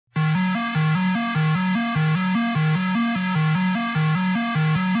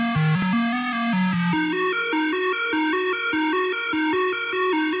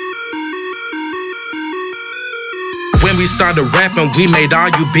we started rapping, we made all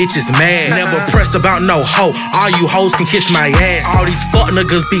you bitches mad. Never pressed about no hoe, all you hoes can kiss my ass. All these fuck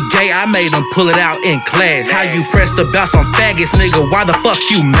niggas be gay, I made them pull it out in class. How you pressed about some faggots, nigga, why the fuck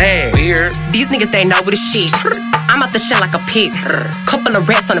you mad? Weird. These niggas, they know what the shit. I'm out the shell like a pig. Couple of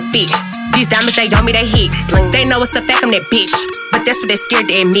rats on the feet. These diamonds, they on me, they hit. They know it's a fact, I'm that bitch. But that's what they scared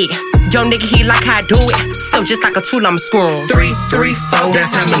to admit. Yo, nigga, he like how I do it. So just like a tool, I'm a squirrel. 3, 3, 4,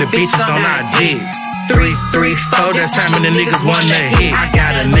 that's how many bitches on our dick. 3, 3, 4, that's how many niggas wanna hit. I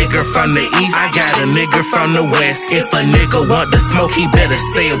got a nigga from the east, I got a nigga from the west. If a nigga want the smoke, he better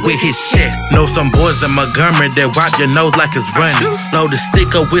say it with his chest. Know some boys in Montgomery that wipe your nose like it's running. Load the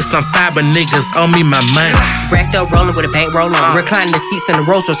sticker with some fiber niggas, owe me my money. Racked up, rolling with a bank roll on. Reclining the seats in the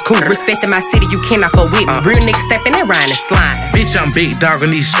Rolls Royce coupe. Respecting my city, you cannot go with me. Real niggas stepping and riding and sliding. Bitch, I'm big dog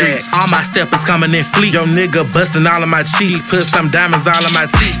on these streets. All my steppers coming in fleet. Yo, nigga busting all of my cheeks. Put some diamonds all in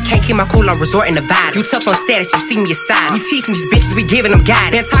my teeth. Can't keep my cool, I'm resorting to vibe. You tough on status, you see me aside. We teaching these bitches, we giving them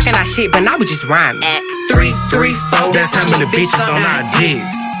guidance. Been talking our shit, but now we just rhyming. 3, 3, 4, that's how many bitches on our dick.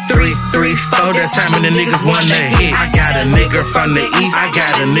 3, 3, 4, that's how many niggas wanna hit. I got a nigga from the east, I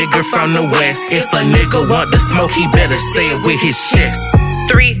got a nigga from the west. If a nigga want the smoke, he better say it with his chest.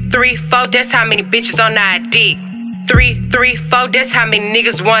 3, 3, 4, that's how many bitches on our dick. 3, 3, 4, that's how many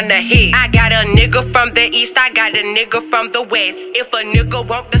niggas wanna hit. I got a nigga from the east, I got a nigga from the west. If a nigga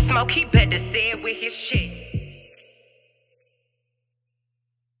want the smoke, he better say it with his chest.